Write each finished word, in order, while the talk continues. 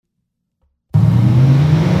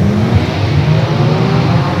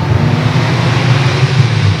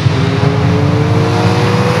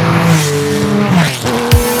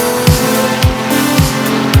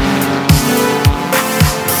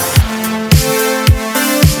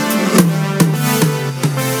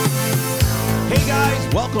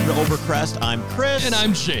to Overcrest. I'm Chris. And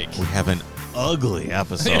I'm Jake. We have an ugly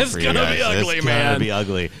episode It's for you gonna guys. be ugly, it's man. It's going to be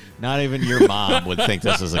ugly. Not even your mom would think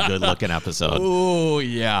this is a good-looking episode. Oh,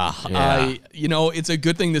 yeah. It's a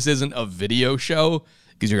good thing this isn't a video show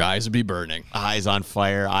because your eyes would be burning. Eyes on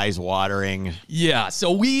fire, eyes watering. Yeah,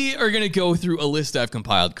 so we are going to go through a list I've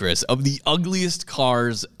compiled, Chris, of the ugliest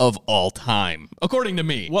cars of all time, according to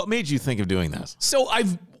me. What made you think of doing this? So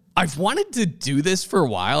I've wanted to do this for a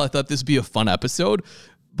while. I thought this would be a fun episode.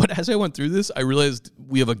 But as I went through this, I realized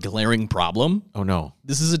we have a glaring problem. Oh, no.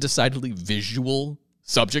 This is a decidedly visual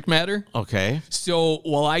subject matter. Okay. So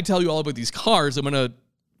while I tell you all about these cars, I'm going to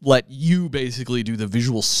let you basically do the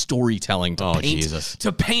visual storytelling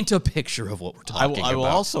to paint a picture of what we're talking about. I will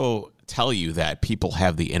also tell you that people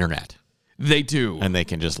have the internet. They do. And they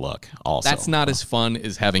can just look also. That's not as fun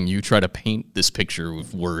as having you try to paint this picture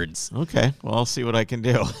with words. Okay. Well, I'll see what I can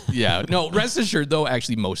do. Yeah. No, rest assured, though,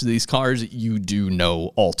 actually, most of these cars you do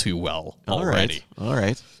know all too well already. All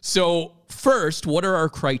right. So first, what are our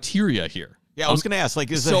criteria here? Yeah, I was going to ask,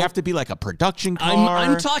 does it have to be like a production car?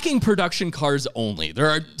 I'm talking production cars only. There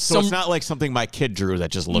are so it's not like something my kid drew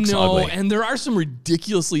that just looks ugly. No, and there are some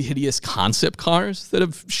ridiculously hideous concept cars that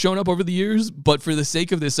have shown up over the years. But for the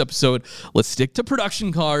sake of this episode, let's stick to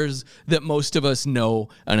production cars that most of us know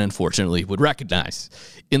and unfortunately would recognize.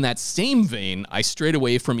 In that same vein, I strayed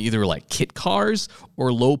away from either like kit cars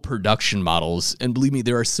or low production models. And believe me,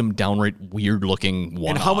 there are some downright weird looking one-offs.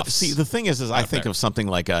 And how much? See, the thing is I think of something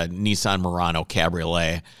like a Nissan Murano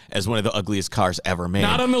Cabriolet as one of the ugliest cars ever made.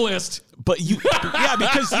 Not on the list. But yeah,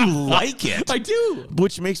 because you like it. I do.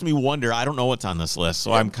 Which makes me wonder. I don't know what's on this list,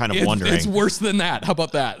 so I'm kind of wondering. It's worse than that. How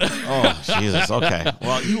about that? Oh, Jesus. Okay.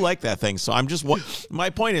 Well, you like that thing, so I'm just.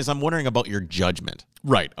 My point is, I'm wondering about your judgment.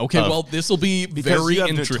 Right. Okay. Well, this will be very you have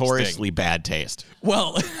interesting. Notoriously bad taste.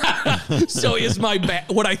 Well, so is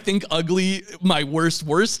what I think ugly my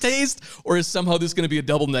worst taste, or is somehow this going to be a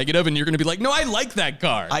double negative, and you're going to be like, no, I like that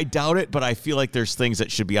car. I doubt it, but I feel like there's things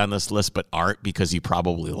that should be on this list but aren't because you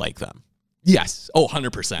probably like them. Yes. Oh,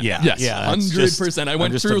 100%. Yeah. Yes. Yeah. 100%. I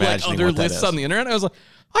went through like other lists on the internet. I was like,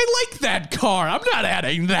 I like that car. I'm not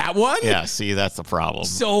adding that one. Yeah. See, that's the problem.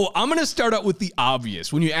 So I'm going to start out with the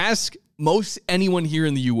obvious. When you ask most anyone here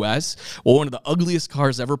in the U.S. what one of the ugliest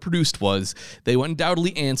cars ever produced was, they would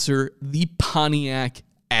undoubtedly answer the Pontiac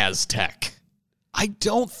Aztek. I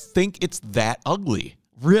don't think it's that ugly.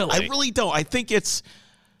 Really? I really don't. I think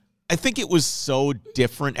it was so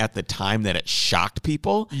different at the time that it shocked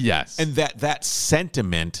people. Yes. And that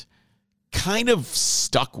sentiment kind of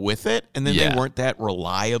stuck with it, and then they weren't that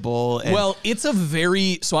reliable. And well,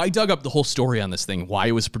 so I dug up the whole story on this thing, why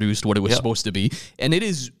it was produced, what it was supposed to be, and it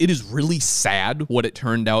is really sad what it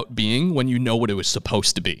turned out being when you know what it was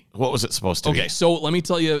supposed to be. What was it supposed to be? Okay, so let me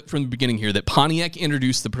tell you from the beginning here that Pontiac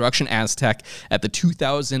introduced the production Aztek at the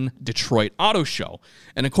 2000 Detroit Auto Show.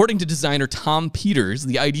 And according to designer Tom Peters,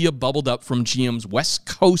 the idea bubbled up from GM's West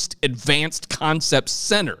Coast Advanced Concepts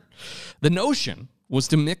Center. The notion was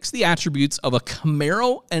to mix the attributes of a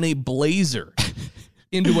Camaro and a Blazer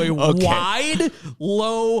into a wide,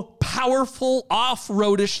 low, powerful,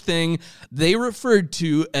 off-roadish thing they referred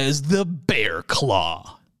to as the Bear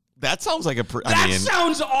Claw. That sounds like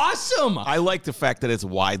sounds awesome. I like the fact that it's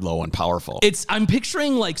wide, low, and powerful. I'm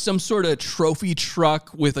picturing like some sort of trophy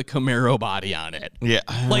truck with a Camaro body on it. Yeah.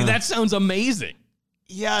 Like that sounds amazing.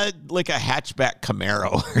 Yeah, like a hatchback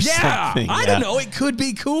Camaro or something. I don't know. It could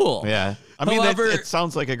be cool. Yeah. I mean, it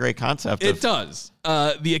sounds like a great concept. It does.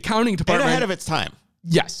 The accounting department. And ahead of its time.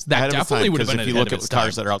 Yes, that definitely would have been ahead of its time. If you look at the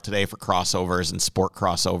cars that are out today for crossovers and sport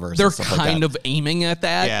crossovers, they're and stuff kind like that. of aiming at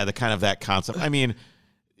that. Yeah, that concept. I mean,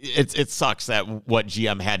 it sucks that what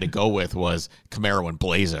GM had to go with was Camaro and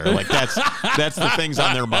Blazer. Like that's the things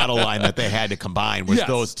on their model line that they had to combine with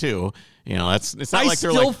those two. You know, it's not like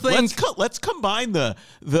they're like, let's combine the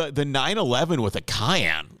 911 with a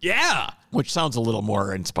Cayenne. Yeah. Which sounds a little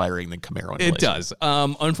more inspiring than Camaro and Blazer. It does.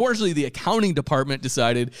 Unfortunately, the accounting department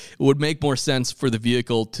decided it would make more sense for the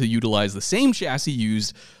vehicle to utilize the same chassis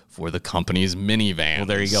used for the company's minivans. Well,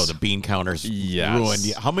 there you go. The bean counters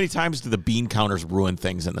ruined. How many times do the bean counters ruin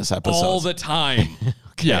things in this episode? All the time.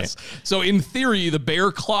 Okay. Yes. So in theory, the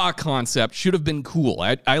Bear Claw concept should have been cool.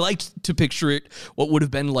 I liked to picture it what would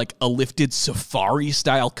have been like a lifted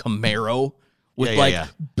safari-style Camaro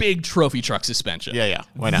with big trophy truck suspension. Yeah.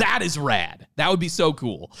 Why not? That is rad. That would be so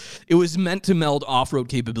cool. It was meant to meld off-road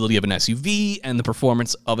capability of an SUV and the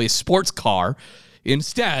performance of a sports car.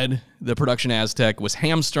 Instead, the production Aztek was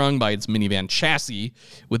hamstrung by its minivan chassis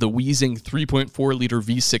with a wheezing 3.4-liter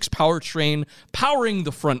V6 powertrain powering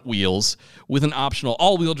the front wheels with an optional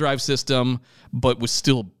all-wheel drive system, but was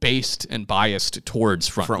still based and biased towards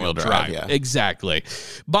front-wheel drive. Yeah. Exactly.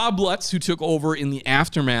 Bob Lutz, who took over in the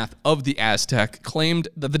aftermath of the Aztek, claimed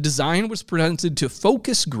that the design was presented to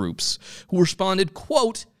focus groups who responded,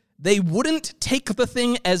 quote, "They wouldn't take the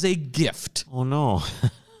thing as a gift." Oh, no.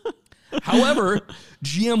 However,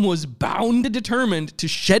 GM was bound and determined to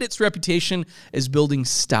shed its reputation as building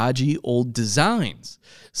stodgy old designs.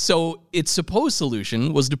 So its supposed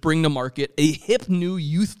solution was to bring to market a hip new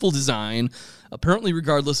youthful design, apparently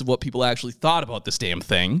regardless of what people actually thought about this damn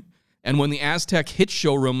thing. And when the Aztek hit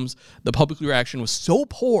showrooms, the public reaction was so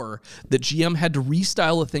poor that GM had to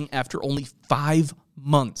restyle the thing after only 5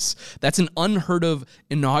 months. That's an unheard of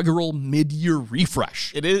inaugural mid-year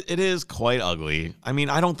refresh. It is quite ugly. I mean,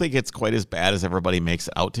 I don't think it's quite as bad as everybody makes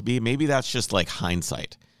it out to be. Maybe that's just like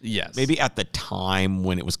hindsight. Yes. Maybe at the time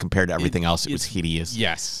when it was compared to everything else, it was hideous.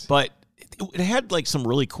 Yes. But it had like some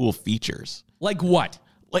really cool features. Like what?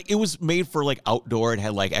 Like it was made for like outdoor. It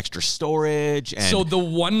had like extra storage. And So the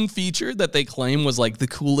one feature that they claim was like the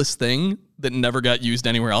coolest thing that never got used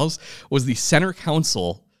anywhere else was the center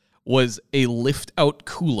console was a lift out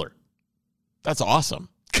cooler. that's awesome.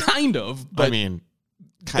 Kind of, but I mean,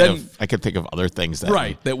 then- I could think of other things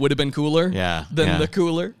that that would have been cooler Yeah, than yeah. the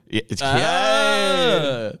cooler. Yeah.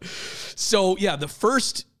 So yeah, the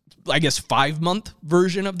first, I guess, 5-month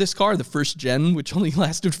version of this car, the first gen, which only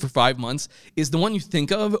lasted for 5 months, is the one you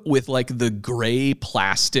think of with like the gray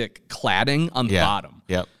plastic cladding on the bottom.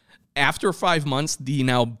 Yep. After 5 months, the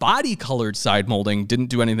now body-colored side molding didn't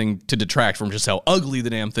do anything to detract from just how ugly the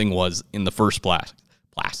damn thing was in the first place.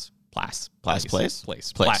 Okay.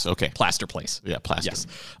 Plaster place. Yeah, plastic. Yes.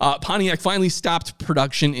 Pontiac finally stopped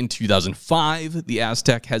production in 2005. The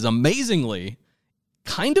Aztek has amazingly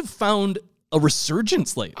kind of found a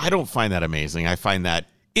resurgence lately. I don't find that amazing. I find that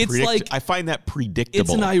I find that predictable.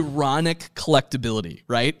 It's an ironic collectability,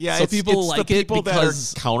 right? Yeah, so it's people the like people it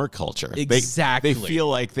because that are counterculture. Exactly. They feel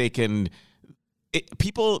like they can.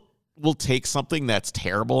 People will take something that's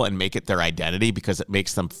terrible and make it their identity because it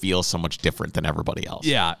makes them feel so much different than everybody else.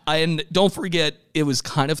 Yeah, and don't forget, it was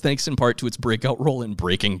kind of thanks in part to its breakout role in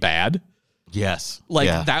Breaking Bad. Yes.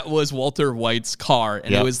 That was Walter White's car,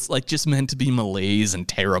 and it was like just meant to be malaise and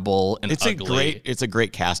terrible and ugly. It's a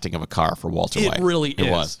great casting of a car for Walter White. It really is.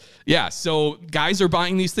 It was. Yeah, so guys are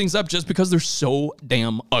buying these things up just because they're so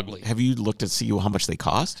damn ugly. Have you looked to see how much they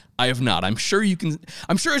cost? I have not. I'm sure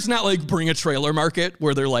it's not like Bring a Trailer Market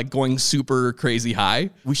where they're like going super crazy high.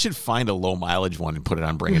 We should find a low mileage one and put it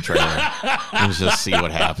on Bring a Trailer and just see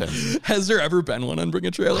what happens. Has there ever been one on Bring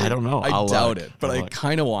a Trailer? I don't know. I doubt it, but I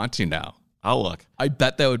kind of want to now. I'll look. I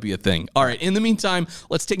bet that would be a thing. All right. In the meantime,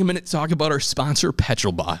 let's take a minute to talk about our sponsor,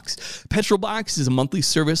 Petrolbox. Petrolbox is a monthly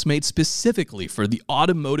service made specifically for the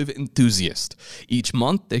automotive enthusiast. Each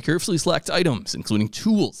month, they carefully select items, including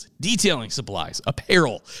tools, detailing supplies,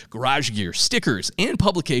 apparel, garage gear, stickers, and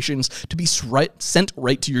publications to be sent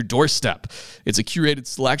right to your doorstep. It's a curated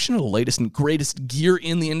selection of the latest and greatest gear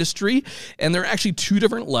in the industry, and there are actually 2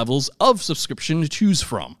 different levels of subscription to choose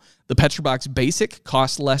from. The Petrolbox Basic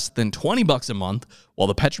costs less than $20 a month, while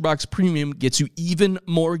the Petrolbox Premium gets you even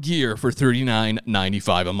more gear for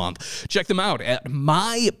 $39.95 a month. Check them out at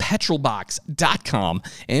mypetrolbox.com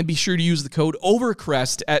and be sure to use the code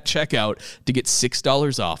OVERCREST at checkout to get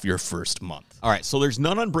 $6 off your first month. All right, so there's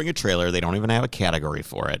none on Bring a Trailer. They don't even have a category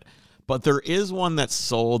for it. But there is one that's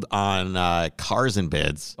sold on Cars and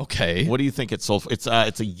Bids. Okay. What do you think it's sold for? It's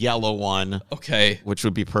a yellow one. Okay. Which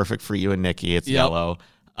would be perfect for you and Nikki. It's yellow.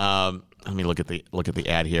 Let me look at the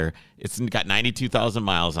ad here. It's got 92,000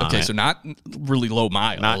 miles on it. Okay, so not really low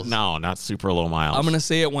miles. Not super low miles. I'm gonna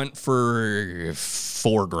say it went for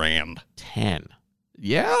 $4,000. 10.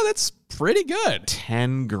 Yeah, that's pretty good.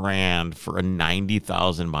 10 grand for a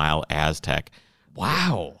 90,000 mile Aztek.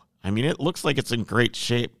 Wow. I mean, it looks like it's in great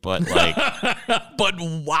shape, but like, but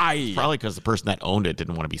why? Probably because the person that owned it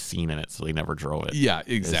didn't want to be seen in it, so they never drove it. Yeah,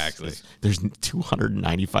 exactly. There's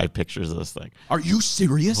 295 pictures of this thing. Are you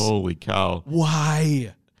serious? Holy cow!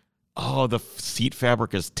 Why? Oh, the seat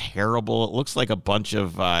fabric is terrible. It looks like a bunch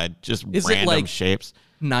of just Is random it like shapes.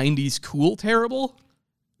 90s cool terrible?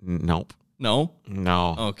 Nope. No?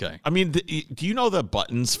 Okay. I mean, do you know the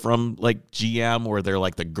buttons from like GM where they're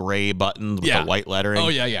like the gray buttons with the white lettering? Oh,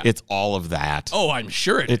 yeah. It's all of that. Oh, I'm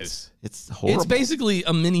sure it's horrible. It's basically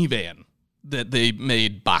a minivan that they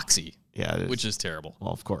made boxy. Yeah, it is. Which is terrible.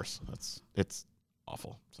 Well, of course. It's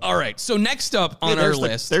awful. All right. So next up on our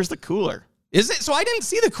list. There's the cooler. Is it? So I didn't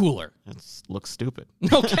see the cooler. It looks stupid.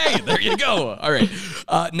 Okay, there you go. All right.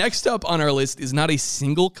 Next up on our list is not a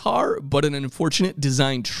single car, but an unfortunate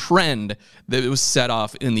design trend that was set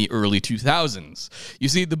off in the early 2000s. You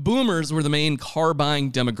see, the boomers were the main car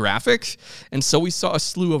buying demographic, and so we saw a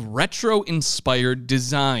slew of retro-inspired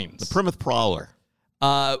designs. The Plymouth Prowler.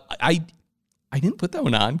 I didn't put that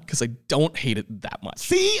one on because I don't hate it that much.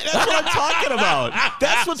 See, that's what I'm talking about.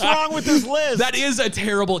 That's what's wrong with this list. That is a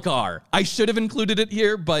terrible car. I should have included it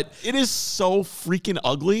here, but it is so freaking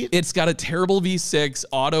ugly. It's got a terrible V6,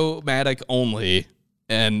 automatic only,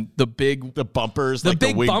 and the bumpers,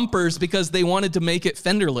 bumpers, because they wanted to make it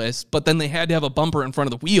fenderless, but then they had to have a bumper in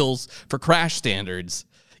front of the wheels for crash standards.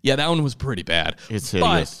 Yeah, that one was pretty bad. It's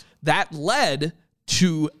hideous. But that led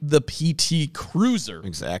to the PT Cruiser.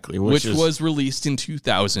 Exactly. Which was released in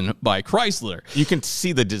 2000 by Chrysler. You can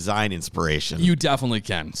see the design inspiration. You definitely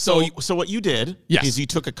can. So what you did is you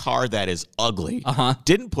took a car that is ugly,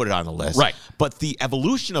 didn't put it on the list, right? But the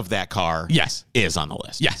evolution of that car is on the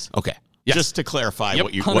list. Yes. Okay. Yes. Just to clarify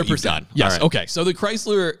what you've done. Yes. Right. Okay. So the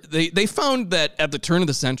Chrysler, they found that at the turn of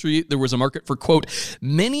the century, there was a market for, quote,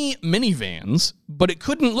 mini minivans, but it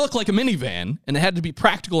couldn't look like a minivan, and it had to be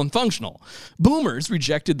practical and functional. Boomers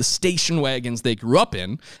rejected the station wagons they grew up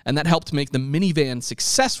in, and that helped make the minivan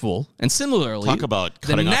successful. And similarly, talk about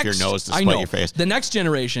cutting off your nose to spite your face. The next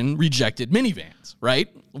generation rejected minivans, right?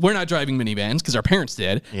 We're not driving minivans because our parents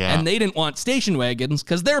did, and they didn't want station wagons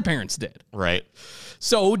because their parents did. Right.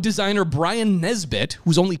 So designer Brian Nesbitt,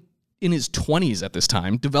 who's only in his 20s at this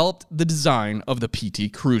time, developed the design of the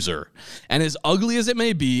PT Cruiser. And as ugly as it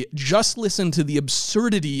may be, just listen to the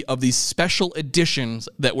absurdity of these special editions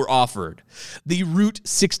that were offered. The Route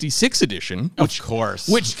 66 edition, which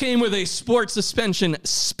came with a sport suspension,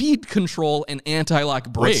 speed control, and anti-lock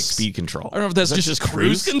brakes. What's speed control? I don't know if that's just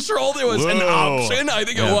cruise control. There was an option. I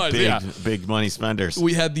think it was. Big money spenders.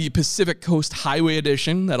 We had the Pacific Coast Highway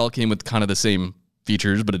edition. That all came with kind of the same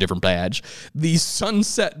features, but a different badge. The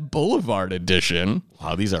Sunset Boulevard edition.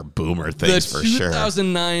 Wow, these are boomer things for sure. The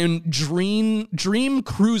 2009 Dream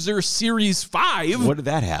Cruiser Series 5. What did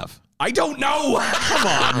that have? I don't know. Come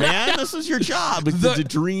on, man. This is your job. The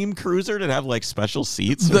Dream Cruiser to have like special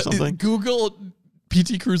seats or something? Google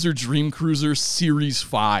PT Cruiser Dream Cruiser Series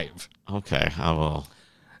 5. Okay, I will.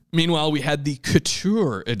 Meanwhile, we had the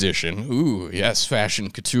Couture edition. Ooh, yes,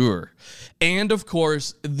 fashion couture. And, of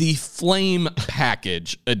course, the Flame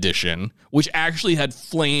Package edition, which actually had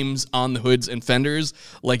flames on the hoods and fenders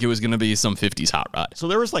like it was going to be some 50s hot rod. So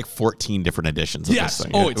there was like 14 different editions of this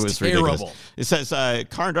thing. Oh, it was terrible. Ridiculous. It says,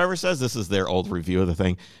 Car and Driver says, this is their old review of the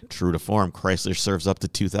thing. True to form, Chrysler serves up the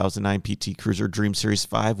 2009 PT Cruiser Dream Series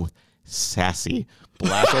 5 with sassy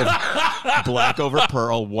black over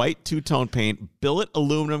pearl, white two-tone paint, billet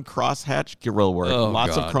aluminum crosshatch grill work,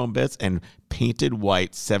 lots of chrome bits, and painted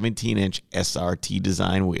white 17-inch SRT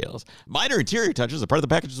design wheels. Minor interior touches are part of the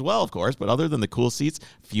package as well, of course, but other than the cool seats,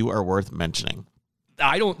 few are worth mentioning.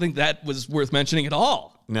 I don't think that was worth mentioning at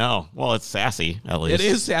all. No. Well, it's sassy, at least. It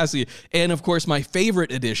is sassy. And, of course, my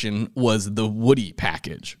favorite edition was the Woody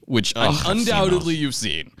package, which undoubtedly you've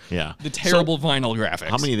seen. Yeah. The terrible vinyl graphics.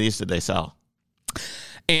 How many of these did they sell?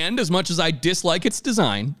 And as much as I dislike its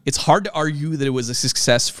design, it's hard to argue that it was a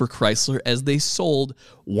success for Chrysler as they sold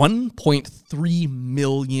 1.3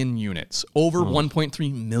 million units. Over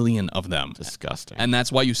 1.3 million of them. Disgusting. And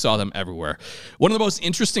that's why you saw them everywhere. One of the most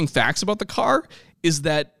interesting facts about the car is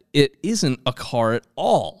that it isn't a car at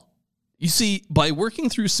all. You see, by working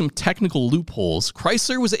through some technical loopholes,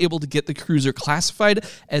 Chrysler was able to get the Cruiser classified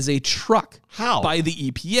as a truck. How? By the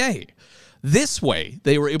EPA. This way,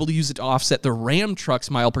 they were able to use it to offset the Ram truck's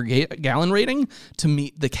mile per gallon rating to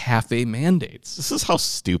meet the CAFE mandates. This is how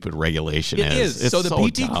stupid regulation is. It is. It's so the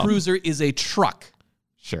PT dumb. Cruiser is a truck.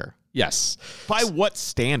 Sure. Yes. By what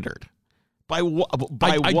standard? By what?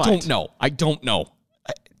 I don't know. I don't know.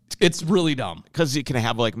 It's really dumb. Because you can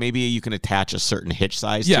have, like, maybe you can attach a certain hitch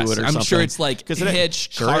size to it or something. I'm sure it's like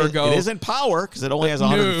hitch, cargo. It isn't power because it only has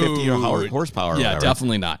 150 horsepower. Yeah,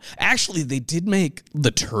 definitely not. Actually, they did make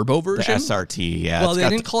the turbo version. The SRT, yeah. Well, they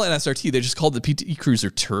didn't call it SRT. They just called it the PT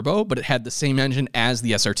Cruiser Turbo, but it had the same engine as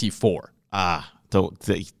the SRT4.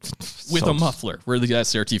 With a muffler, where the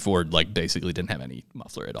SRT4 like basically didn't have any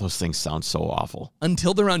muffler at all. Those things sound so awful.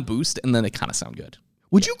 Until they're on boost, and then they kind of sound good.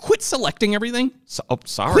 Would you quit selecting everything?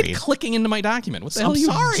 Sorry. Quit clicking into my document. What the hell I'm are you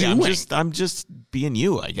sorry. doing? I'm just being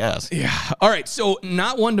you, I guess. Yeah. All right. So,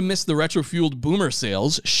 not one to miss the retro-fueled boomer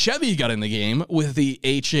sales. Chevy got in the game with the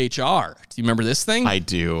HHR. Do you remember this thing? I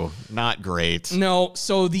do. Not great. No.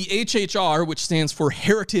 So, the HHR, which stands for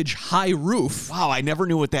Heritage High Roof. Wow, I never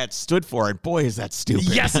knew what that stood for, and boy, is that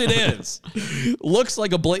stupid. Yes, it is. Looks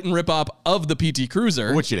like a blatant ripoff of the PT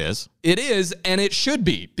Cruiser. Which it is. It is, and it should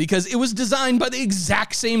be, because it was designed by the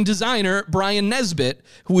exact same designer, Brian Nesbitt,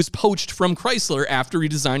 who was poached from Chrysler after he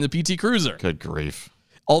designed the PT Cruiser. Good grief.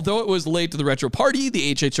 Although it was late to the retro party,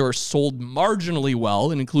 the HHR sold marginally well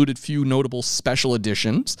and included few notable special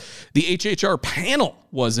editions. The HHR panel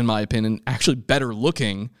was, in my opinion, actually better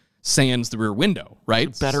looking, sans the rear window,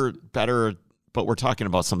 right? Better, but we're talking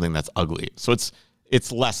about something that's ugly. So it's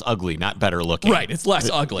less ugly, not better looking. Right, it's less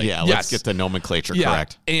ugly. Yeah, let's get the nomenclature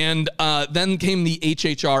correct. And then came the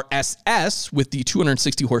HHR SS with the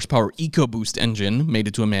 260 horsepower EcoBoost engine, made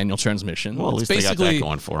it to a manual transmission. Well, at least it's they got that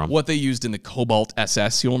going for them. What they used in the Cobalt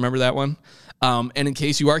SS. You'll remember that one? And in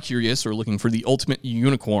case you are curious or looking for the ultimate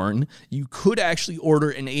unicorn, you could actually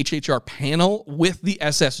order an HHR panel with the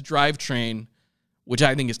SS drivetrain, which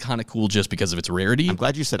I think is kind of cool just because of its rarity. I'm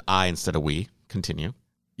glad you said I instead of we. Continue.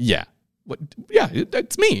 Yeah. What? Yeah,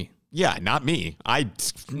 it's me. Yeah, not me.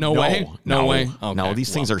 No way? No way? Okay, No,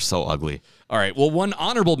 these things are so ugly. All right. Well, one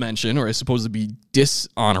honorable mention, or I suppose it'd be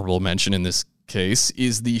dishonorable mention in this case,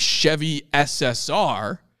 is the Chevy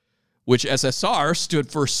SSR, which SSR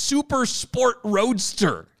stood for Super Sport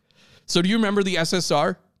Roadster. So do you remember the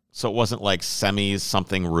SSR? So it wasn't like semis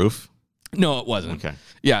something roof? No, it wasn't. Okay.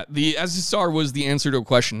 Yeah, the SSR was the answer to a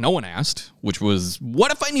question no one asked, which was, what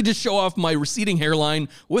if I need to show off my receding hairline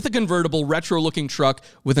with a convertible retro-looking truck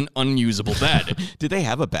with an unusable bed? Did they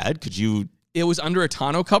have a bed? Could you... It was under a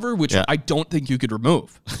tonneau cover, which I don't think you could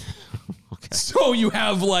remove. Okay. So you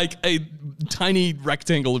have like a tiny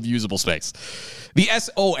rectangle of usable space.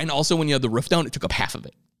 And also when you had the roof down, it took up half of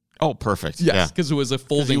it. Oh, perfect. Yes, because it was a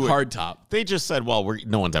folding hardtop. They just said, well,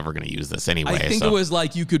 no one's ever going to use this anyway. I think it was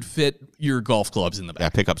like you could fit your golf clubs in the back. Yeah,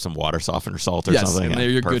 pick up some water softener salt or something. And there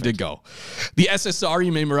you're good to go. The SSR,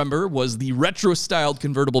 you may remember, was the retro-styled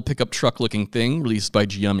convertible pickup truck-looking thing released by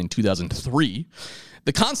GM in 2003.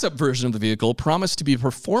 The concept version of the vehicle promised to be a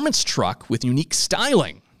performance truck with unique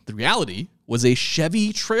styling. The reality was a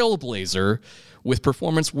Chevy Trailblazer with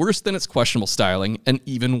performance worse than its questionable styling and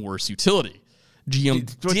even worse utility.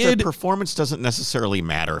 The performance doesn't necessarily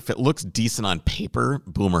matter. If it looks decent on paper,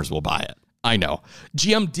 boomers will buy it. I know.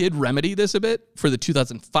 GM did remedy this a bit for the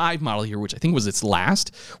 2005 model here, which I think was its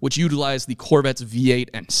last, which utilized the Corvette's V8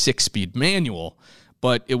 and 6-speed manual,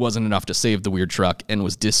 but it wasn't enough to save the weird truck and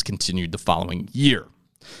was discontinued the following year.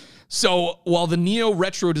 So while the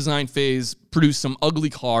neo-retro design phase produced some ugly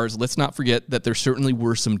cars, let's not forget that there certainly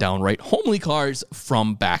were some downright homely cars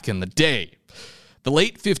from back in the day. The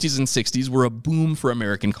late 50s and 60s were a boom for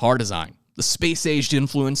American car design. The space-aged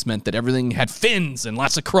influence meant that everything had fins and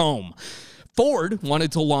lots of chrome. Ford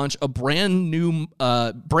wanted to launch a brand new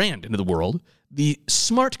brand into the world, the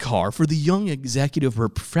smart car for the young executive or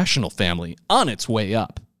professional family on its way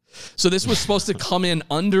up. So this was supposed to come in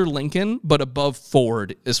under Lincoln, but above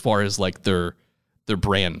Ford as far as like their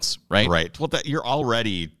brands, right? Right. Well, you're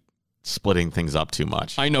already splitting things up too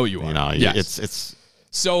much. I know you are. You know, yes. it's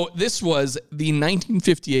So this was the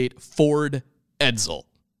 1958 Ford Edsel.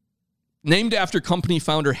 Named after company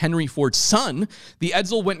founder Henry Ford's son, the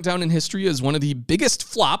Edsel went down in history as one of the biggest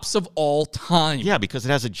flops of all time. Yeah, because it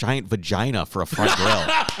has a giant vagina for a front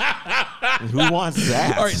grill. Who wants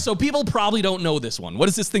that? All right, so people probably don't know this one. What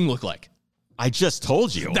does this thing look like? I just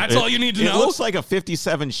told you. That's all you need to know? It looks like a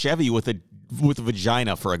 57 Chevy with a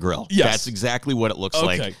vagina for a grill. Yes. That's exactly what it looks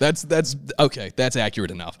like. That's okay. That's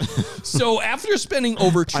accurate enough. So after spending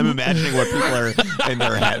over I'm imagining what people are in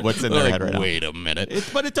their head. What's in their head right now? Wait a minute.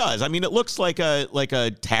 But it does. I mean, it looks like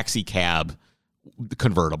a taxi cab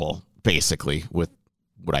convertible, basically, with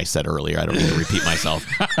what I said earlier. I don't need to repeat myself.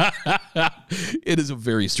 It is a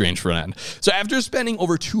very strange front end. So after spending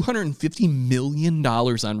over $250 million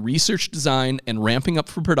on research, design, and ramping up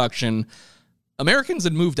for production, Americans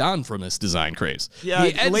had moved on from this design craze. Yeah,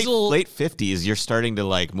 the late 50s, you're starting to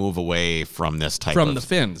like move away from this type from the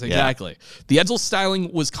fins, exactly. Yeah. The Edsel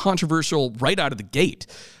styling was controversial right out of the gate.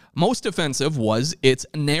 Most offensive was its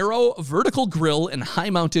narrow vertical grille and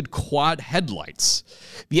high-mounted quad headlights.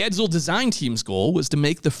 The Edsel design team's goal was to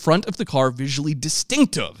make the front of the car visually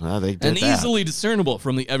distinctive and easily discernible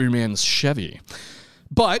from the everyman's Chevy.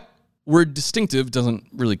 But word distinctive doesn't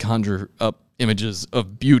really conjure up images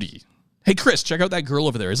of beauty. Hey, Chris, check out that girl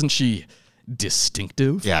over there. Isn't she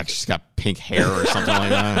distinctive. Yeah, she's got pink hair or something like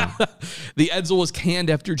that. The Edsel was canned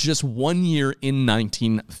after just 1 year in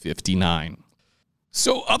 1959.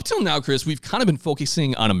 So up till now, Chris, we've kind of been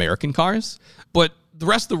focusing on American cars, but the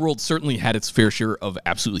rest of the world certainly had its fair share of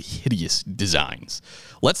absolutely hideous designs.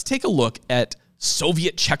 Let's take a look at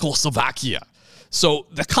Soviet Czechoslovakia. So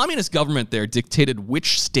the communist government there dictated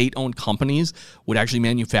which state-owned companies would actually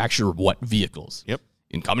manufacture what vehicles. Yep.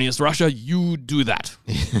 In communist Russia, you do that.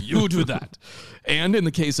 You do that. And in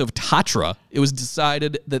the case of Tatra, it was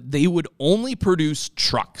decided that they would only produce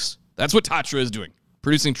trucks. That's what Tatra is doing,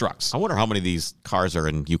 producing trucks. I wonder how many of these cars are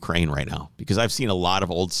in Ukraine right now, because I've seen a lot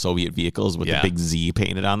of old Soviet vehicles with the big Z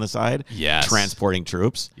painted on the side, transporting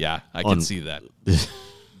troops. Yeah, I can see that.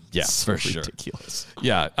 Yeah, for sure. Ridiculous.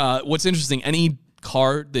 Yeah. What's interesting, any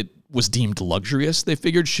car that was deemed luxurious, they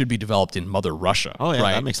figured should be developed in Mother Russia. Oh, yeah,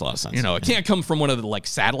 right? that makes a lot of sense. You know, it can't come from one of the like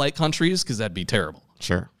satellite countries because that'd be terrible.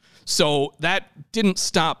 Sure. So that didn't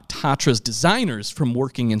stop Tatra's designers from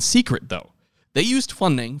working in secret, though. They used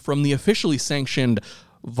funding from the officially sanctioned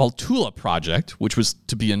Valtula project, which was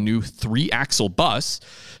to be a new 3-axle bus,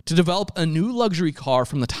 to develop a new luxury car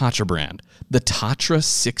from the Tatra brand, the Tatra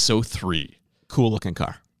 603. Cool looking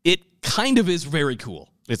car. It kind of is very cool.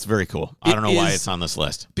 It's very cool. I don't know why it's on this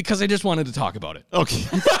list. Because I just wanted to talk about it. Okay.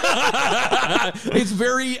 It's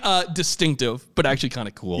very distinctive, but actually kind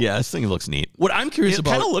of cool. Yeah, this thing looks neat. What I'm curious It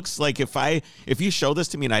about... kind of looks like if you show this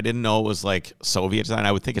to me and I didn't know it was like Soviet design,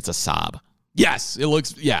 I would think it's a Saab. Yes, it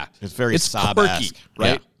looks... Yeah. It's very Saab-esque. quirky,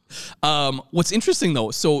 right? Yeah. What's interesting,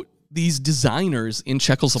 though, so these designers in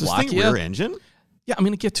Czechoslovakia... Is this thing rear engine? Yeah, I'm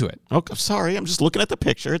going to get to it. Oh, I'm sorry. I'm just looking at the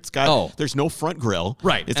picture. It's got, there's no front grille.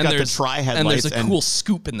 Right. It's got the tri-headlights. And there's a cool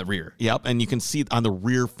scoop in the rear. Yep. And you can see on the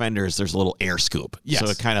rear fenders, there's a little air scoop. Yes. So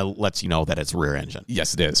it kind of lets you know that it's rear engine.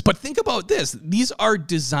 Yes, it is. But think about this. These are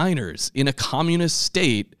designers in a communist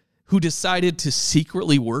state who decided to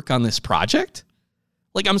secretly work on this project.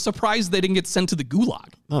 Like, I'm surprised they didn't get sent to the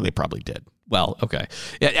gulag. No, they probably did. Well, okay.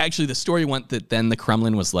 Yeah, actually, the story went that then the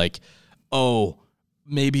Kremlin was like, oh,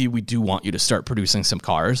 maybe we do want you to start producing some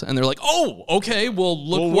cars. And they're like, oh, okay, well,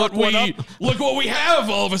 look what we have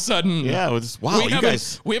all of a sudden. Yeah, it was, wow, we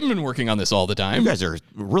haven't been working on this all the time. You guys are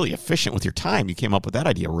really efficient with your time. You came up with that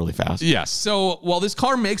idea really fast. Yes. So while this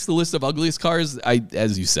car makes the list of ugliest cars,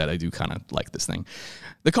 as you said, I do kind of like this thing.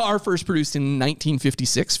 The car, first produced in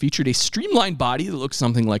 1956, featured a streamlined body that looked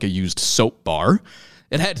something like a used soap bar.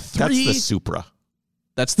 It had three... That's the Supra.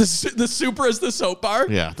 That's the Supra is the soap bar?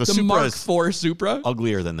 Yeah. The Supra Mark IV Supra?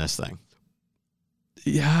 Uglier than this thing.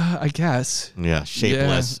 Yeah, I guess. Yeah,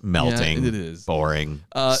 shapeless, melting, it is. boring,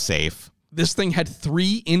 safe. This thing had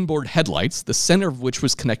 3 inboard headlights, the center of which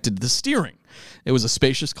was connected to the steering. It was a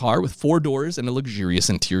spacious car with 4 doors and a luxurious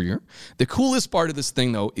interior. The coolest part of this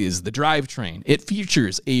thing, though, is the drivetrain. It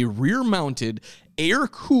features a rear-mounted,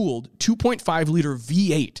 air-cooled 2.5-liter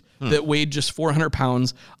V8 that weighed just 400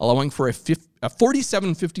 pounds, allowing for a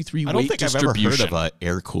 4753 weight distribution. I don't think I've ever heard of an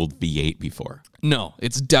air-cooled V8 before. No,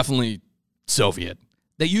 it's definitely Soviet.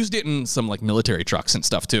 They used it in some like military trucks and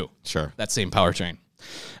stuff, too. Sure. That same powertrain.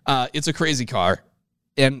 It's a crazy car,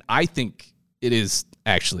 and I think it is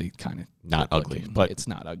actually kind of not ugly, but it's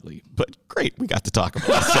not ugly. But great, we got to talk about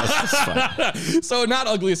this. That's fun. So not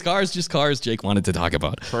ugliest cars, just cars Jake wanted to talk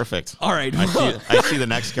about. Perfect. All right. I see the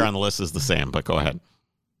next car on the list is the same, but go ahead.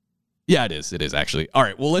 Yeah, it is. It is actually. All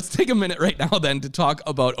right. Well, let's take a minute right now then to talk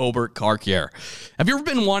about Oberk Car Care. Have you ever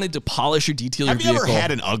been wanted to polish or detail your vehicle? Have you ever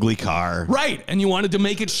had an ugly car? Right. And you wanted to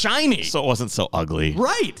make it shiny. So it wasn't so ugly.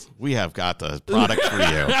 Right. We have got the product for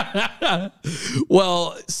you.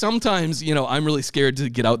 Well, sometimes, I'm really scared to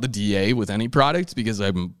get out the DA with any product because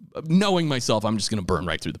I'm knowing myself, I'm just going to burn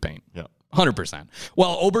right through the paint. Yeah. 100%.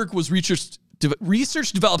 Well, Oberk was researched,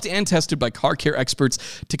 developed, and tested by car care experts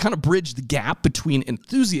to kind of bridge the gap between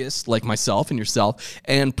enthusiasts like myself and yourself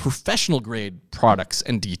and professional grade products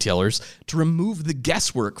and detailers to remove the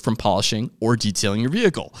guesswork from polishing or detailing your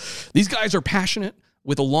vehicle. These guys are passionate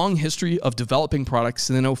with a long history of developing products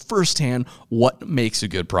and they know firsthand what makes a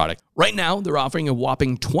good product. Right now, they're offering a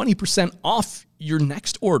whopping 20% off your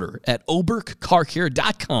next order at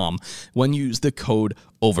oberkcarcare.com when you use the code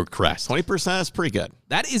OVERCREST. 20% is pretty good.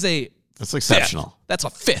 That's exceptional. Fifth. That's a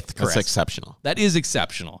fifth, Chris. That's exceptional. That is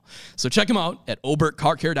exceptional. So check them out at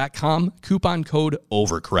oberkcarcare.com, coupon code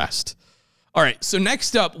OVERCREST. All right, so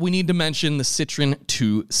next up, we need to mention the Citroen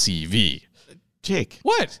 2CV. Jake.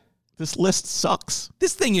 What? This list sucks.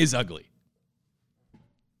 This thing is ugly.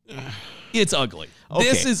 It's ugly. Okay.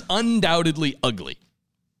 This is undoubtedly ugly.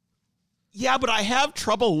 Yeah, but I have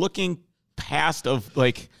trouble looking past of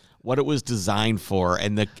like what it was designed for,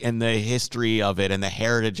 and the history of it, and the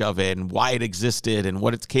heritage of it, and why it existed, and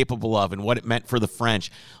what it's capable of, and what it meant for the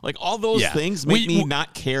French. Like all those things make me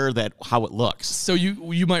not care that how it looks. So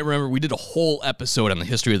you might remember we did a whole episode on the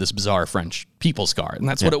history of this bizarre French people's car, and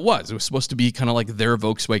that's what it was. It was supposed to be kind of like their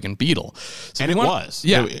Volkswagen Beetle. So and it was.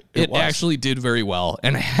 Yeah, it was. Actually did very well,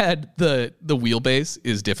 and it had the wheelbase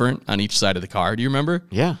is different on each side of the car. Do you remember?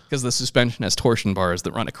 Yeah. Because the suspension has torsion bars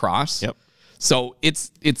that run across. Yep. So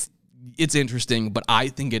it's interesting, but I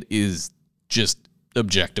think it is just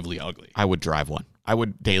objectively ugly. I would drive one. I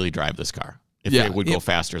would daily drive this car if it would go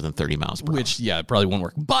faster than 30 miles per hour. Which, it probably won't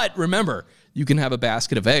work. But remember, you can have a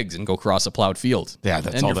basket of eggs and go cross a plowed field. Yeah,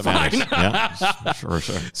 that's all that matters. Yeah, sure.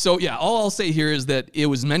 So, all I'll say here is that it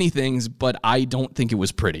was many things, but I don't think it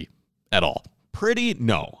was pretty at all. Pretty?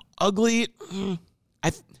 No. Ugly?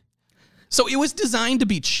 So it was designed to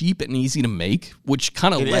be cheap and easy to make, which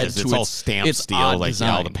kind of led to it's all stamped steel, like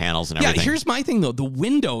all the panels and everything. Yeah, here's my thing though: the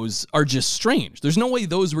windows are just strange. There's no way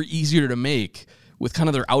those were easier to make with kind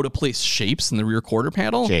of their out of place shapes in the rear quarter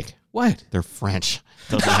panel. Jake, what? They're French.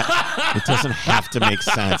 It doesn't have to make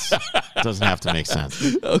sense. It doesn't have to make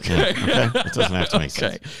sense. Okay. Yeah, okay? It doesn't have to make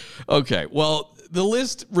sense. Okay. Well, the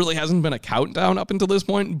list really hasn't been a countdown up until this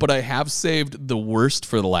point, but I have saved the worst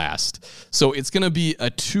for the last. So it's going to be a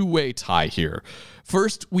two-way tie here.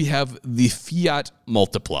 First, we have the Fiat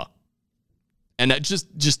Multipla. And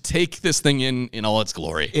just take this thing in all its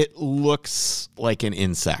glory. It looks like an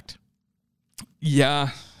insect. Yeah.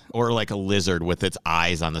 Or like a lizard with its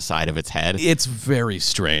eyes on the side of its head. It's very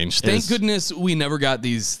strange. Thank goodness we never got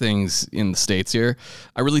these things in the States here.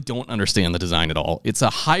 I really don't understand the design at all. It's a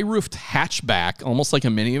high-roofed hatchback, almost like a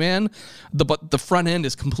minivan, but the front end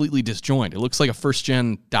is completely disjointed. It looks like a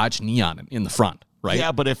first-gen Dodge Neon in the front. Right?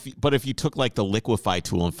 Yeah, but if you took like the liquify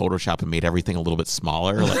tool in Photoshop and made everything a little bit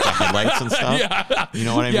smaller, like the headlights and stuff, you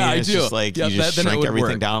know what I mean? Yeah, it's I do. Just like you just shrink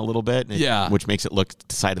everything down a little bit, which makes it look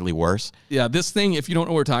decidedly worse. Yeah, this thing, if you don't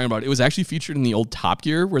know what we're talking about, it was actually featured in the old Top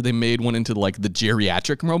Gear where they made one into like the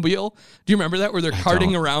geriatric mobile. Do you remember that where they're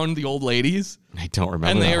carting around the old ladies? I don't remember.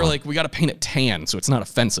 And they were like, we got to paint it tan so it's not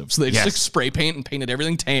offensive. So they just like spray paint and painted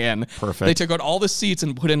everything tan. Perfect. They took out all the seats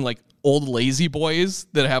and put in like old Lazy Boys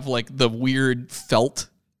that have like the weird felt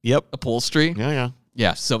upholstery.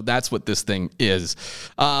 Yeah, so that's what this thing is.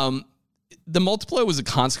 The Multipla was a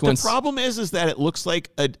consequence. The problem is that it looks like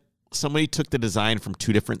somebody took the design from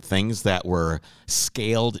two different things that were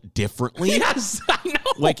scaled differently. Yes, I know.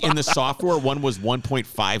 Like in the software, one was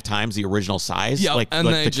 1.5 times the original size, like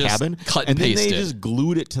the cabin. Cut and then pasted. they just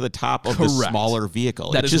glued it to the top of the smaller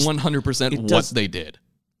vehicle. That is 100% what they did.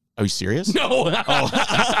 Are you serious? No.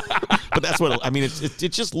 But that's what I mean.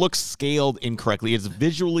 It just looks scaled incorrectly. It's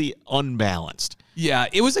visually unbalanced. Yeah,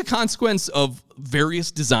 it was a consequence of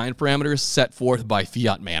various design parameters set forth by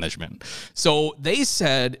Fiat management. So they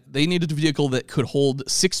said they needed a vehicle that could hold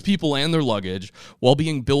 6 people and their luggage while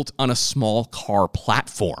being built on a small car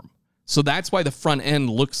platform. So that's why the front end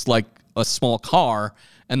looks like a small car.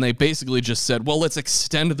 And they basically just said, well, let's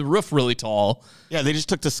extend the roof really tall. Yeah, they just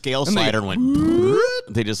took the scale slider and went,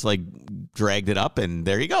 they just like dragged it up and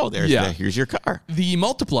there you go. Here's your car. The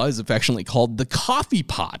Multipla is affectionately called the coffee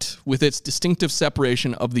pot with its distinctive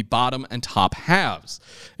separation of the bottom and top halves.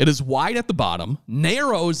 It is wide at the bottom,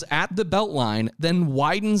 narrows at the belt line, then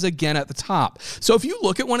widens again at the top. So if you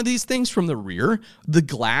look at one of these things from the rear, the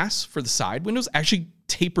glass for the side windows actually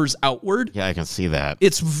tapers outward. Yeah, I can see that.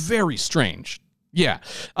 It's very strange. Yeah.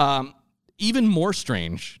 Even more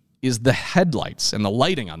strange is the headlights and the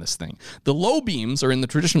lighting on this thing. The low beams are in the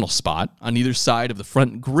traditional spot on either side of the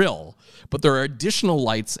front grille, but there are additional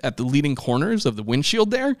lights at the leading corners of the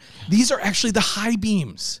windshield there. These are actually the high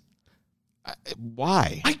beams.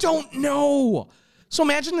 Why? I don't know. So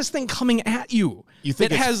imagine this thing coming at you. You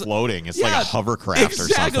think it's floating. It's like a hovercraft or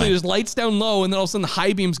something. Exactly. There's lights down low, and then all of a sudden the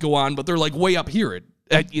high beams go on, but they're like way up here.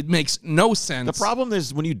 It makes no sense. The problem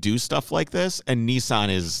is when you do stuff like this, and Nissan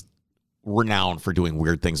is renowned for doing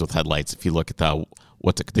weird things with headlights. If you look at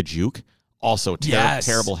the Juke, also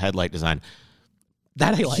terrible headlight design.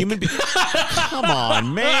 That I like. Come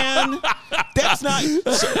on, man. That's not.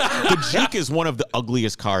 The Juke is one of the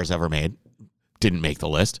ugliest cars ever made. Didn't make the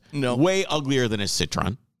list. No. Way uglier than a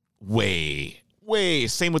Citroen. Way.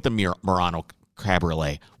 Same with the Murano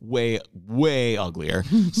Cabriolet. Way uglier.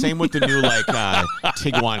 Same with the new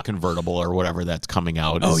Tiguan convertible or whatever that's coming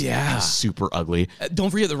out. Oh yeah, super ugly. Don't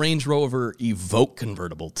forget the Range Rover Evoque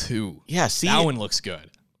convertible too. Yeah, see, that one looks good.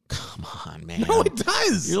 Come on, man. No, it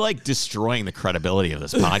does. You're like destroying the credibility of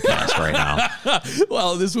this podcast right now.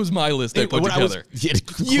 Well, this was my list I put together.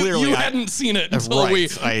 You hadn't seen it until we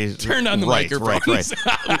turned on the microphones.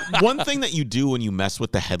 Right. One thing that you do when you mess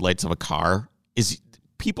with the headlights of a car is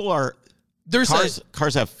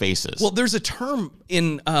cars have faces. Well, there's a term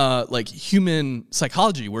in like human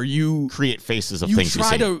psychology where you create faces of things you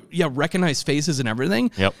see. You try to recognize faces and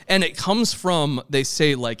everything. Yep. And it comes from, they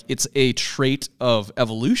say, like, it's a trait of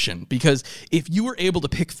evolution, because if you were able to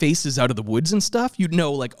pick faces out of the woods and stuff, you'd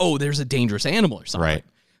know, like, oh, there's a dangerous animal or something. Right.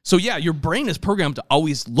 So, yeah, your brain is programmed to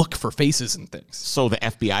always look for faces and things. So the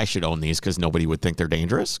FBI should own these because nobody would think they're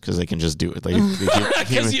dangerous because they can just do it.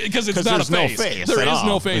 Because it's not a face. There is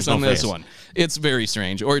no face on this one. It's very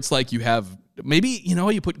strange. Or it's like you have, maybe,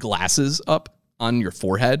 you put glasses up on your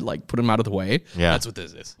forehead, like put them out of the way. Yeah. That's what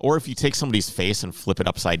this is. Or if you take somebody's face and flip it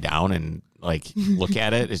upside down and like look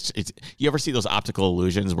at it, it's you ever see those optical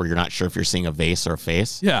illusions where you're not sure if you're seeing a vase or a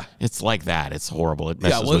face? Yeah. It's like that. It's horrible. It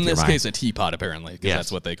messes well, in with your this mind. case, a teapot, apparently, because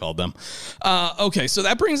that's what they called them. Okay, so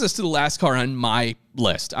that brings us to the last car on my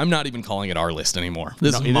list. I'm not even calling it our list anymore.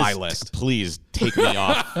 This is my list. Please take me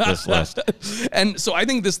off this list. And so I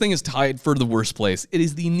think this thing is tied for the worst place. It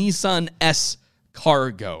is the Nissan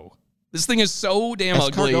S-Cargo. This thing is so damn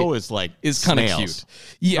ugly. Escargot is kind of cute.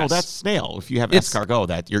 Yes. No, that's snail. If you have escargot,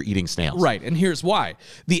 that you're eating snails. Right, and here's why.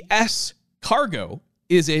 The S-Cargo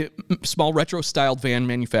is a small retro-styled van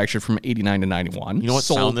manufactured from 89 to 91. You know what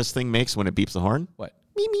sound this thing makes when it beeps the horn? What?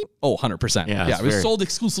 Meep, meep. Oh, 100%. Yeah, it was sold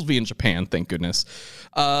exclusively in Japan, thank goodness.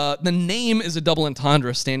 The name is a double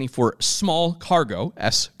entendre standing for small cargo,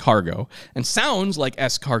 S-Cargo, and sounds like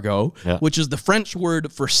escargot, which is the French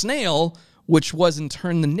word for snail, which was in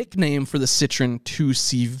turn the nickname for the Citroen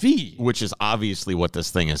 2CV. Which is obviously what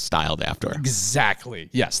this thing is styled after. Exactly.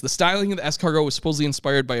 Yes, the styling of the S-Cargo was supposedly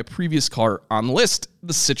inspired by a previous car on the list,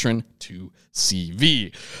 the Citroen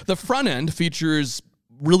 2CV. The front end features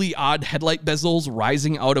really odd headlight bezels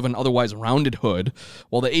rising out of an otherwise rounded hood,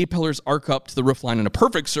 while the A-pillars arc up to the roofline in a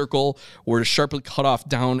perfect circle, or is sharply cut off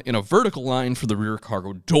down in a vertical line for the rear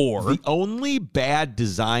cargo door. The only bad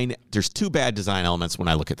design, there's two bad design elements when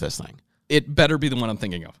I look at this thing. It better be the one I'm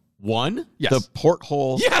thinking of. One, the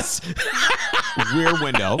porthole. Yes. Rear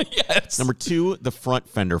window. Yes. Number two, the front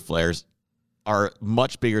fender flares are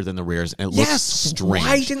much bigger than the rears, and it looks strange.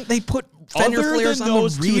 Why didn't they put fender flares on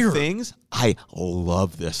those the rear? Two things, I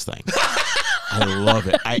love this thing. I love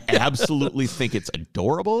it. I absolutely think it's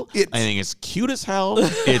adorable. I think it's cute as hell.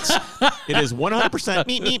 It is 100%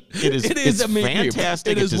 meep meep. It is a meep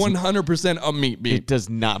fantastic. It is 100% a meep meep. It does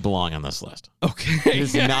not belong on this list. Okay. It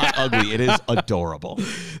is not ugly. It is adorable.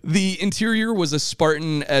 The interior was as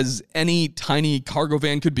Spartan as any tiny cargo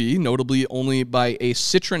van could be, notably only by a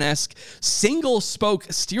Citroen-esque single-spoke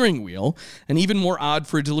steering wheel. And even more odd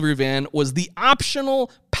for a delivery van was the optional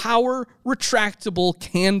power retractable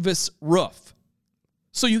canvas roof.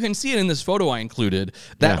 So you can see it in this photo I included.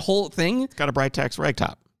 That whole thing. It's got a Brightex rag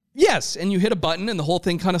top. Yes, and you hit a button and the whole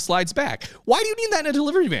thing kind of slides back. Why do you need that in a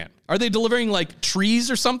delivery van? Are they delivering like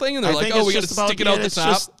trees or something? And they're like, oh, we got to stick it out the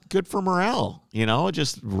top. It's just good for morale.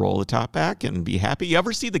 Just roll the top back and be happy. You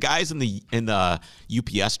ever see the guys in the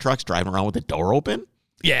UPS trucks driving around with the door open?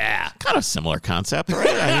 Yeah. Kind of similar concept, right?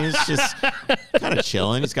 I mean, it's just kind of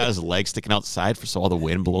chilling. He's got his legs sticking outside so all the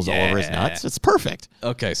wind blows all over his nuts. It's perfect.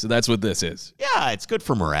 Okay, so that's what this is. Yeah, it's good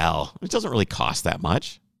for morale. It doesn't really cost that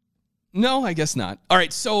much. No, I guess not. All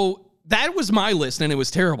right, so that was my list, and it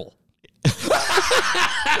was terrible.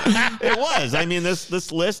 It was. I mean,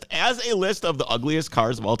 this list, as a list of the ugliest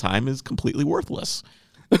cars of all time, is completely worthless.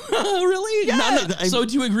 Really? Yeah. So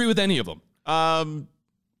do you agree with any of them?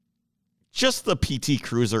 Just the PT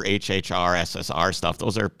Cruiser, HHR, SSR stuff.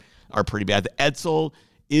 Those are pretty bad. The Edsel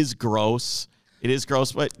is gross. It is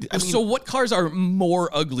gross, but I mean, so what cars are more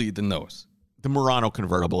ugly than those? The Murano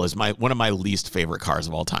convertible is one of my least favorite cars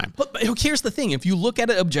of all time. But here's the thing. If you look at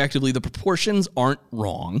it objectively, the proportions aren't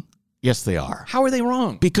wrong. Yes, they are. How are they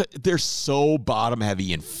wrong? Because they're so bottom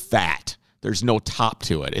heavy and fat. There's no top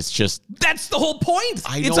to it. It's just... That's the whole point.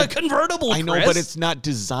 It's a convertible, I know, but it's not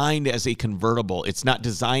designed as a convertible. It's not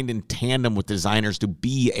designed in tandem with designers to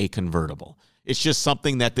be a convertible. It's just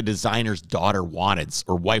something that the designer's daughter wanted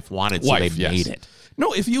or wife wanted, so they made it.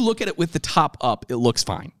 No, if you look at it with the top up, it looks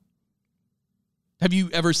fine. Have you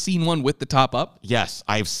ever seen one with the top up? Yes,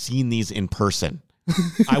 I've seen these in person.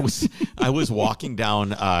 I was walking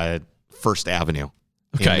down First Avenue.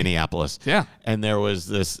 In Minneapolis. Yeah. And there was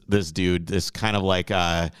this dude, this kind of like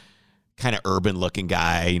kind of urban looking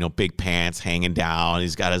guy, big pants hanging down.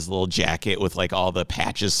 He's got his little jacket with like all the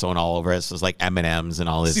patches sewn all over it. So it's like M&Ms and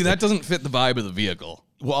all this. See, that doesn't fit the vibe of the vehicle.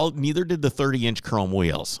 Well, neither did the 30-inch chrome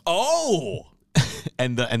wheels. Oh.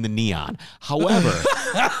 And the neon. However,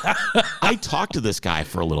 I talked to this guy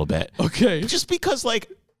for a little bit. Okay. Just because, like,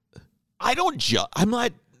 I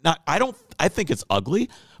think it's ugly,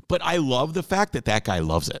 but I love the fact that guy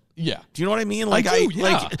loves it. Yeah. Do you know what I mean? Like,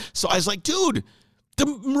 so I was like, dude, the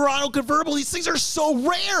Murano convertible, these things are so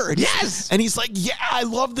rare. Yes. And he's like, yeah, I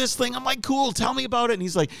love this thing. I'm like, cool, tell me about it. And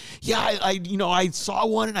he's like, yeah, I saw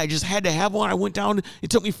one and I just had to have one. I went down, it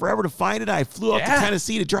took me forever to find it. I flew out to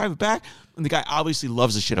Tennessee to drive it back. And the guy obviously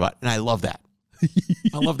loves the shit about it. And I love that.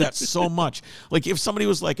 I love that so much. Like, if somebody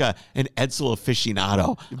was like an Edsel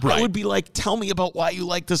aficionado, I would be like, tell me about why you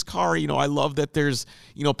like this car. I love that there's,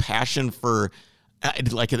 passion for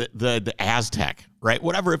like the Aztec, right?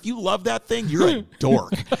 Whatever. If you love that thing, you're a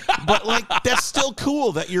dork. But like, that's still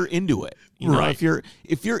cool that you're into it. If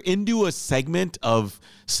you're into a segment of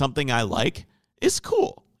something I like, it's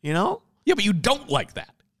cool. Yeah, but you don't like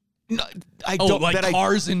that. No, I don't like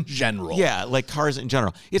cars in general. Yeah, like cars in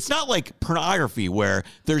general. It's not like pornography where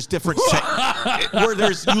there's different where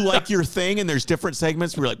you like your thing and there's different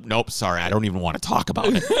segments where you're like, nope, sorry, I don't even want to talk about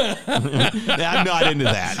it. I'm not into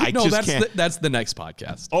that. That's the next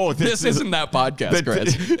podcast. Oh, this isn't that podcast,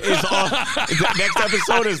 Chris. The next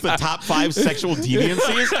episode is the top 5 sexual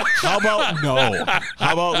deviancies. How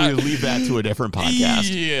about we leave that to a different podcast?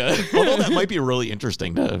 Yeah. Although that might be really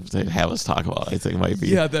interesting to have us talk about. I think it might be.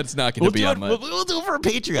 Yeah, that's not going to be on my... We'll do it for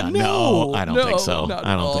Patreon. No, I don't think so.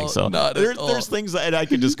 I don't think so. There's things that I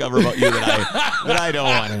could discover about you that I don't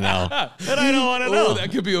want to know. Oh,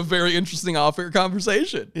 that could be a very interesting off-air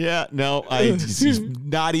conversation. Yeah, no,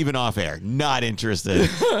 not even off-air. Not interested.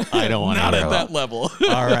 I don't want to know. Not at that level.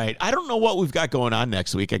 All right. I don't know what we've got going on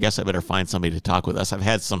next week. I guess I better find somebody to talk with us. I've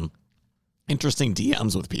had some interesting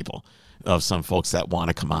DMs with people of some folks that want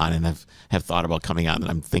to come on and have thought about coming on,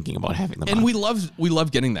 and I'm thinking about having them on. And we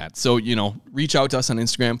love getting that. So, reach out to us on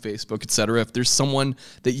Instagram, Facebook, etc. If there's someone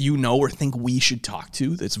that or think we should talk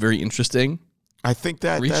to that's very interesting, I think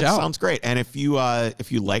that sounds great. And if you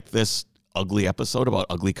like this ugly episode about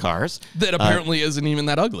ugly cars that apparently isn't even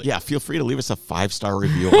that ugly, yeah, feel free to leave us a 5-star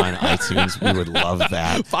review on iTunes. We would love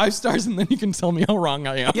that. 5 stars, and then you can tell me how wrong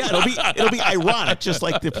I am. Yeah, it'll be ironic, just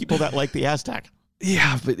like the people that like the Aztec.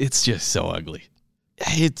 Yeah, but it's just so ugly.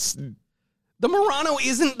 The Murano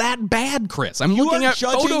isn't that bad, Chris. I'm looking at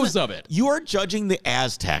photos of it. You are judging the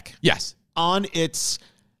Aztec, yes, on its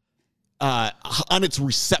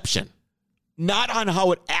reception, not on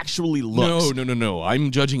how it actually looks. No.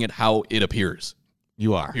 I'm judging it how it appears.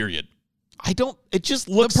 You are. Period. It just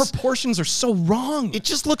looks... The proportions are so wrong. It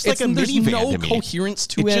just looks like a minivan. There's no coherence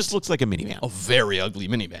to it. It just looks like a minivan. A very ugly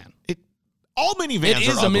minivan. All minivans It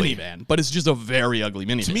is are a ugly. minivan, but it's just a very ugly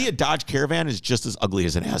minivan. To me, a Dodge Caravan is just as ugly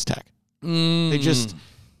as an Aztec. They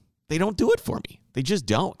don't do it for me. They just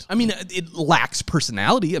don't. I mean, it lacks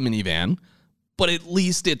personality, a minivan, but at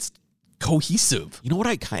least it's cohesive. You know what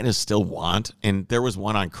I kind of still want? And there was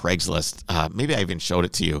one on Craigslist. Maybe I even showed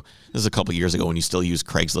it to you. This is a couple years ago when you still used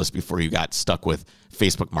Craigslist before you got stuck with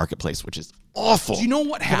Facebook Marketplace, which is awful. Do you know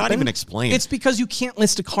what happened? Not even explain. It's because you can't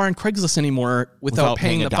list a car on Craigslist anymore without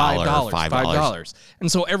paying the $5.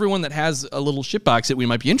 And so everyone that has a little shitbox that we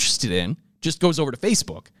might be interested in just goes over to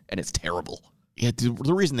Facebook, and it's terrible. Yeah,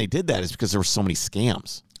 the reason they did that is because there were so many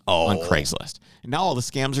scams on Craigslist. And now all the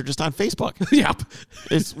scams are just on Facebook. Yep.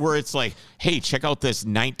 It's like, hey, check out this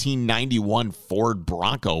 1991 Ford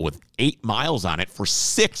Bronco with 8 miles on it for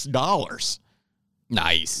 $6.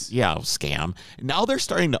 Nice. Yeah, scam. Now they're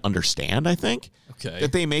starting to understand, I think. Okay.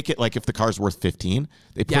 That they make it like if the car's worth $15,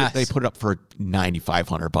 they put it up for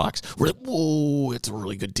 $9,500. We're like, whoa, it's a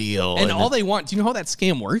really good deal. And all they want, do you know how that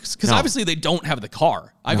scam works? Because obviously they don't have the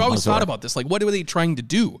car. I've always thought about this. Like, what are they trying to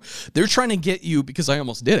do? They're trying to get you, because I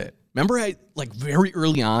almost did it. Remember, very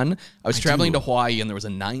early on, I was traveling to Hawaii and there was a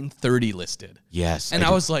 930 listed. Yes. And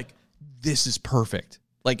I was like, this is perfect.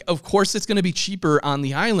 Like, of course, it's going to be cheaper on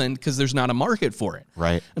the island because there's not a market for it.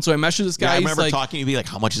 Right. And so I messaged this guy. Yeah, I remember talking to you, like,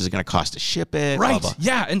 how much is it going to cost to ship it? Right. Blah, blah.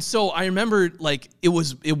 Yeah. And so I remember, like, it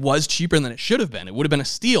was cheaper than it should have been. It would have been a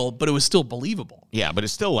steal, but it was still believable. Yeah, but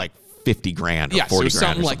it's still like $50,000 or $40,000 so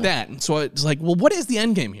something like that. And so it's like, well, what is the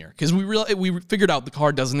end game here? Because we figured out the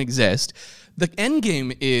car doesn't exist. The end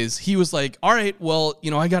game is, he was like, all right, well,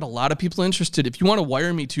 I got a lot of people interested. If you want to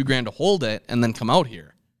wire me $2,000 to hold it and then come out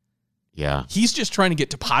here. Yeah. He's just trying to get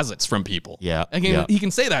deposits from people. Yeah. Again, he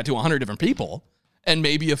can say that to 100 different people, and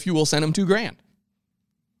maybe a few will send him $2,000.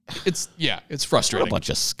 It's frustrating. What a bunch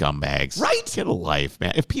of scumbags. Right? Get a life,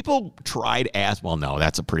 man. If people tried no,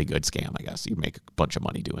 that's a pretty good scam, I guess. You make a bunch of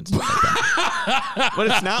money doing stuff like that. But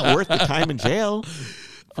it's not worth the time in jail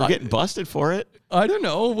for getting busted for it. I don't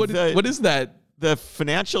know. What is that? the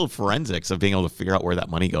financial forensics of being able to figure out where that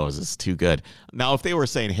money goes is too good. Now, if they were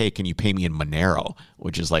saying, hey, can you pay me in Monero,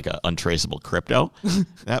 which is like an untraceable crypto,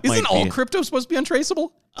 that Isn't all crypto supposed to be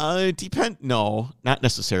untraceable? No, not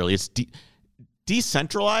necessarily. It's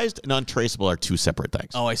decentralized and untraceable are two separate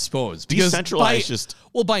things. Oh, I suppose. Decentralized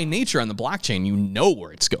by nature on the blockchain, you know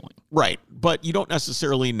where it's going. Right. But you don't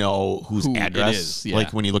necessarily know whose address. It is, yeah.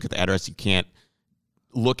 Like when you look at the address, you can't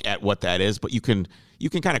look at what that is, but you can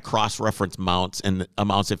kind of cross-reference amounts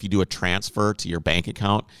if you do a transfer to your bank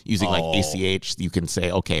account using like ACH. You can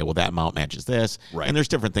say, okay, well, that amount matches this. Right. And there's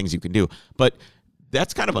different things you can do. But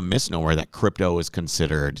that's kind of a misnomer that crypto is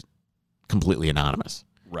considered completely anonymous.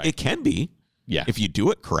 Right. It can be. Yeah. If you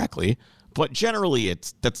do it correctly, but generally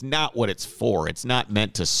that's not what it's for. It's not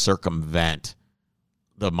meant to circumvent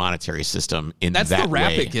the monetary system in that way. That's the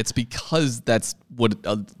rap it gets because that's what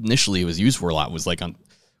initially it was used for a lot, was like on,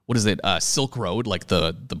 what is it, Silk Road, like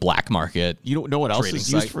the black market. You don't know what else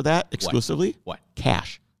is used for that exclusively? What?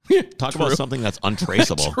 Cash. Talk about something that's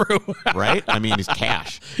untraceable. True. Right? I mean, it's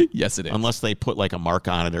cash. Yes, it is. Unless they put like a mark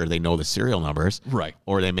on it or they know the serial numbers. Right.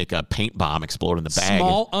 Or they make a paint bomb explode in the bag.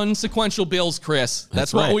 Small, unsequential bills, Chris.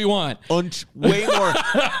 That's what we want. Way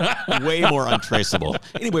more untraceable.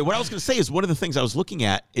 Anyway, what I was going to say is one of the things I was looking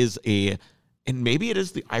at is and maybe it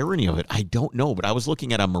is the irony of it, I don't know, but I was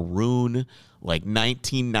looking at a maroon, like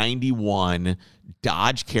 1991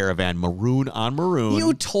 Dodge Caravan, maroon on maroon.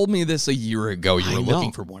 You told me this a year ago. You were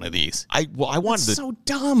looking for one of these. I wanted so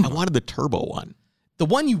dumb. I wanted the turbo one. The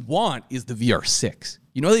one you want is the VR6.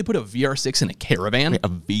 You know they put a VR6 in a Caravan? A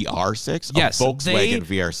VR6? Yes. A Volkswagen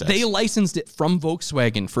VR6. They licensed it from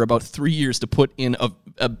Volkswagen for about 3 years to put in a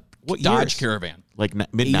Dodge Caravan. Like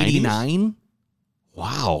mid-90s? 89?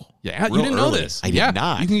 Wow. Yeah, you didn't know this. I did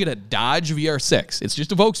not. You can get a Dodge VR6. It's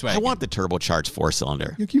just a Volkswagen. I want the turbocharged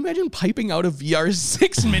 4-cylinder. Can you imagine piping out a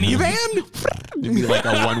VR6 minivan? It'd be like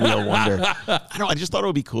a one-wheel wonder. I just thought it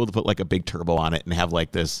would be cool to put like a big turbo on it and have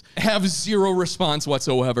like this. Have zero response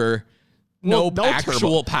whatsoever. No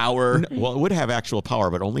actual power. Well, it would have actual power,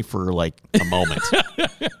 but only for like a moment.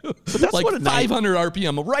 But that's like what 500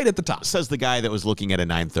 RPM right at the top. Says the guy that was looking at a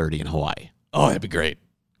 930 in Hawaii. Oh, that'd be great.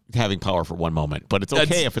 Having power for one moment, but it's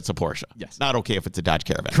okay if it's a Porsche. Yes. Not okay if it's a Dodge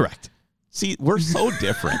Caravan. Correct. See, we're so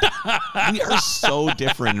different. We are so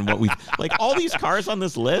different in what we like. All these cars on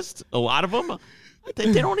this list, a lot of them,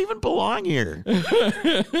 they don't even belong here.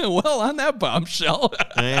 Well, on that bombshell.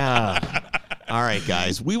 Yeah. All right,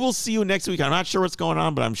 guys. We will see you next week. I'm not sure what's going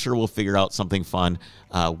on, but I'm sure we'll figure out something fun.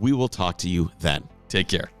 We will talk to you then. Take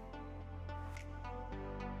care.